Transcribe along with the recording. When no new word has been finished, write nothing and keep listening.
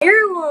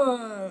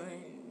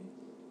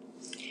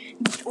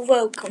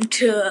Welcome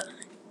to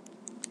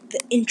the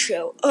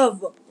intro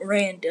of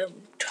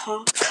Random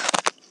Talk.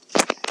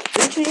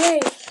 For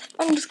today,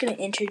 I'm just going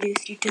to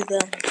introduce you to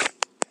the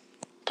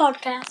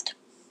podcast.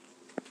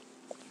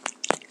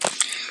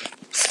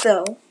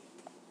 So,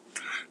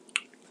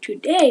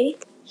 today,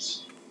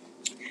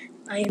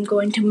 I am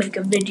going to make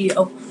a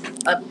video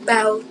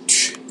about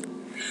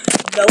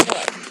the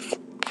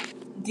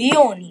one, the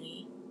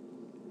only,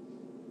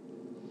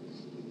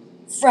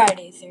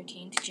 Friday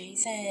 13th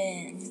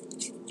Jason.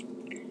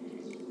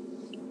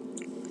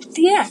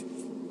 So yeah,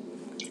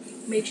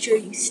 make sure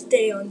you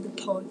stay on the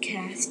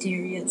podcast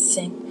area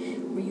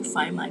thing where you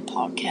find my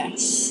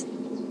podcasts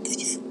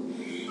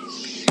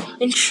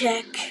and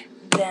check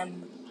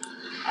them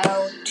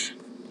out.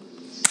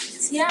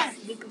 So yeah,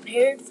 be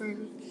prepared for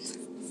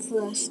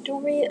the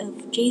story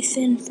of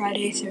Jason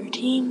Friday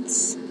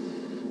 13th.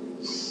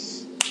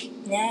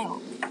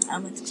 Now,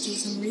 I'm going to do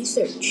some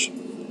research.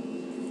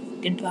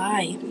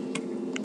 Goodbye.